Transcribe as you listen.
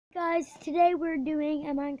guys, today we're doing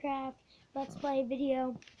a Minecraft Let's Play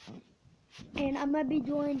video, and I'm going to be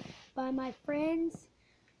joined by my friends.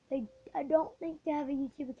 I don't think they have a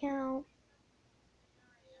YouTube account.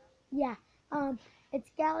 Yeah,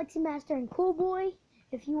 it's Galaxy Master and Cool Boy,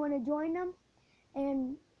 if you want to join them,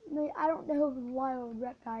 and I don't know the Wild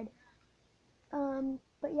Rep Guide.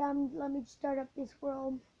 But yeah, let me start up this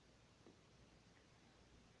world.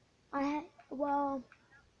 Well,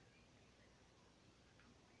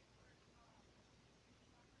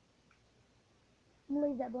 I'm gonna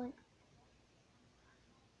leave that blank.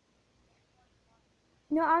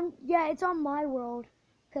 No, yeah, it's on my world.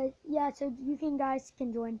 Yeah, so you guys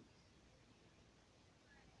can join.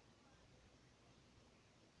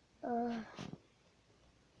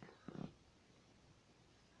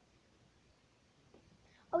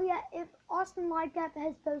 Oh yeah, if Austin Lightcap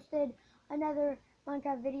has posted another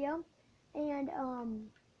Minecraft video, and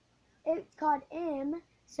it's called M.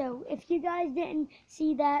 So if you guys didn't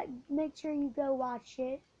see that, make sure you go watch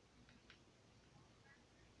it.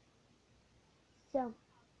 So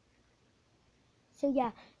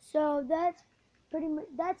yeah, so that's pretty much,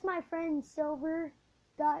 that's my friend Silver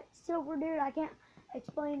Dude. I can't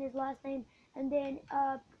explain his last name. And then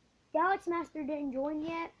Galaxy Master didn't join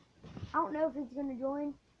yet. I don't know if he's gonna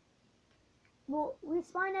join. Well, we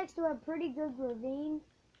spawned next to a pretty good ravine,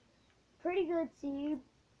 pretty good seed.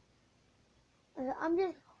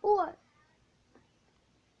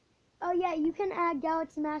 Oh yeah, you can add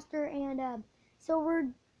Galaxy Master and Silver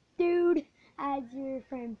Dude as your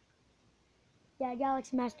friend. Yeah,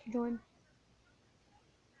 Galaxy Master join.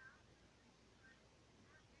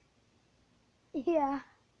 Yeah.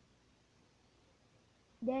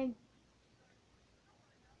 Dang.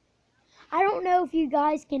 I don't know if you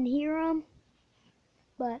guys can hear him,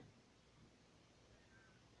 but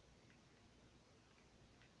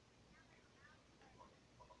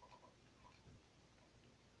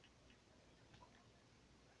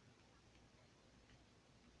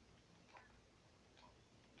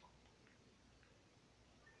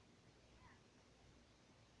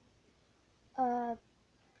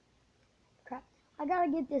crap. I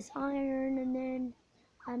gotta get this iron, and then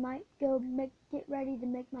I might go get ready to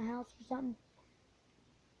make my house or something.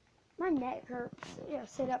 My neck hurts. Yeah,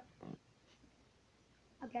 sit up.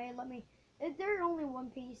 Okay, there's only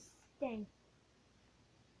one piece. Dang.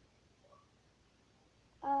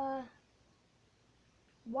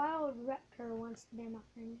 Wild Raptor wants to be my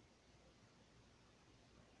friend.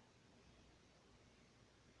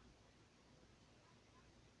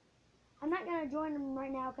 I'm not gonna join him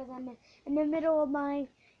right now because I'm in the middle of my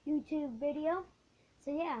YouTube video.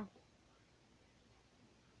 So yeah.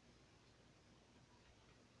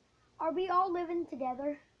 Are we all living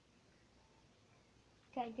together?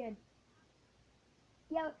 Okay, good.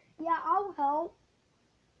 Yeah, I'll help.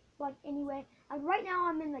 Like, anyway, right now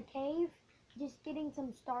I'm in the cave, just getting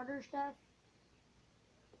some starter stuff.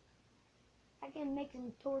 I can make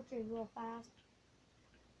some torches real fast.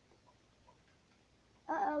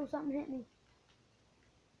 Uh-oh, something hit me.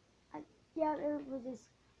 Yeah, it was this.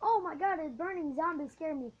 Oh my god, a burning zombie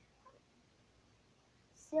scared me.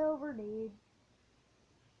 Silver Dude.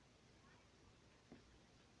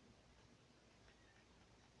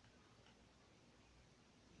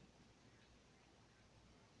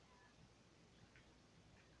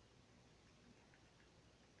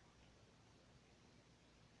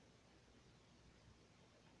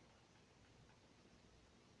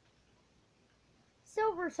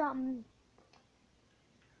 Silver something.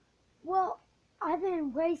 Well, I've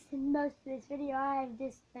been wasting most of this video. I have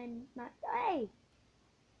just been not. Hey!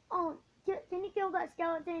 Oh, can you kill that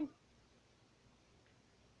skeleton?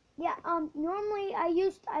 Yeah, normally I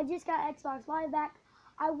just got Xbox Live back.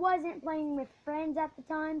 I wasn't playing with friends at the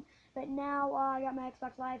time, but now I got my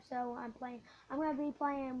Xbox Live, so I'm gonna be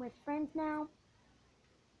playing with friends now.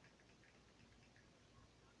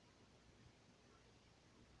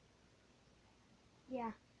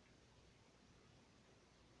 Yeah.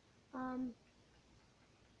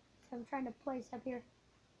 So I'm trying to place up here.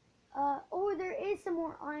 Oh, there is some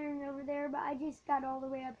more iron over there, but I just got all the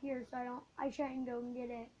way up here, so I shouldn't go and get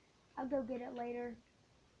it. I'll go get it later.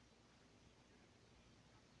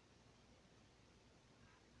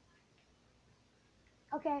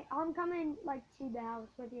 Okay, I'm coming, like, to the house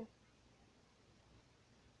with you.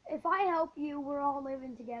 If I help you, we're all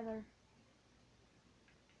living together.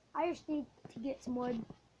 I just need to get some wood.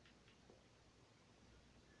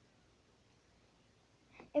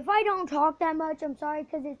 If I don't talk that much, I'm sorry,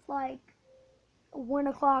 because it's like 1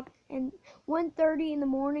 o'clock and 1:30 in the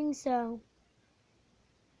morning, so.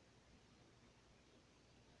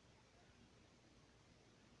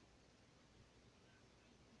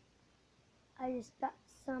 I just got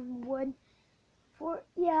some wood for,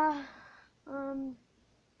 yeah,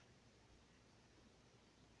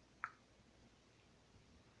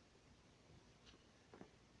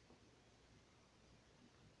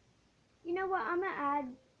 you know what, I'm gonna add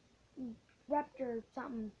Raptor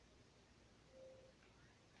something,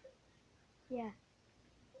 yeah.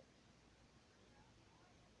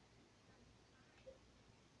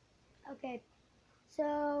 Okay,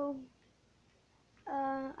 so,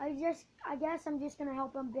 I guess I'm just gonna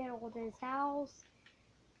help him build his house,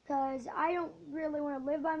 because I don't really want to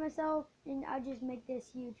live by myself, and I just make this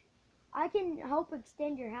huge. I can help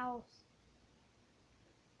extend your house.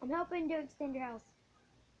 I'm helping to extend your house.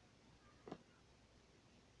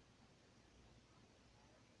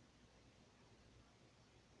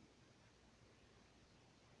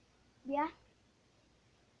 Yeah?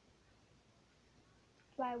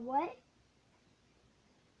 Do I what?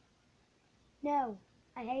 No,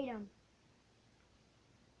 I hate them.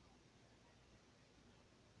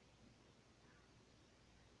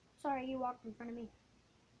 Sorry, you walked in front of me.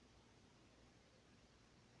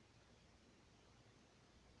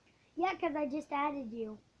 Yeah, because I just added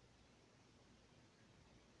you.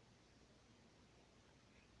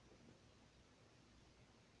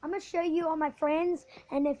 I'm going to show you all my friends,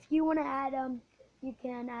 and if you want to add them, you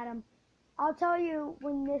can add them. I'll tell you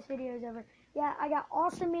when this video is over. Yeah, I got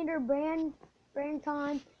Awesome Eater,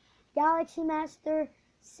 Brandcon, Galaxy Master,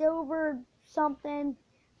 Silver something,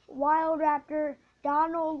 Wild Raptor,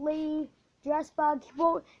 Donald Lee, Dressbug.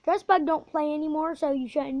 Well, Dressbug don't play anymore, so you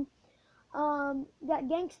shouldn't. Got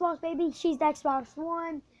Gangsta Boss Baby, she's the Xbox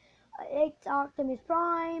One. It's Optimus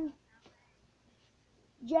Prime,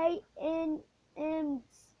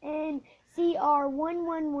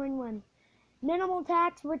 JNMCR1111. Minimal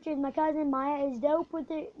Tax, which is my cousin. Maya is dope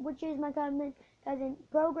with it, which is my cousin.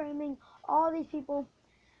 Programming, all these people.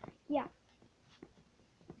 Yeah.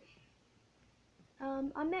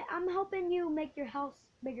 I'm helping you make your house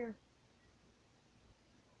bigger.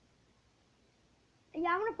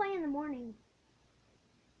 Yeah, I want to play in the morning.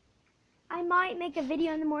 I might make a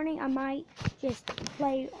video in the morning. I might just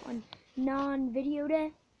play on non-video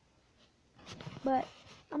day, but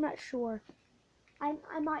I'm not sure.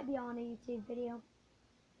 I might be on a YouTube video.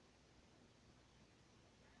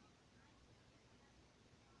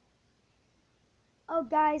 Oh,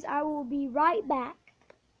 guys, I will be right back.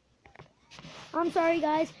 I'm sorry,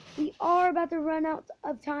 guys. We are about to run out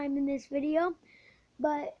of time in this video,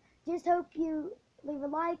 but just hope you leave a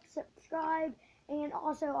like, subscribe, and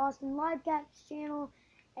also Austin Livecap's channel,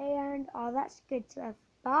 and all that good stuff.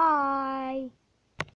 Bye.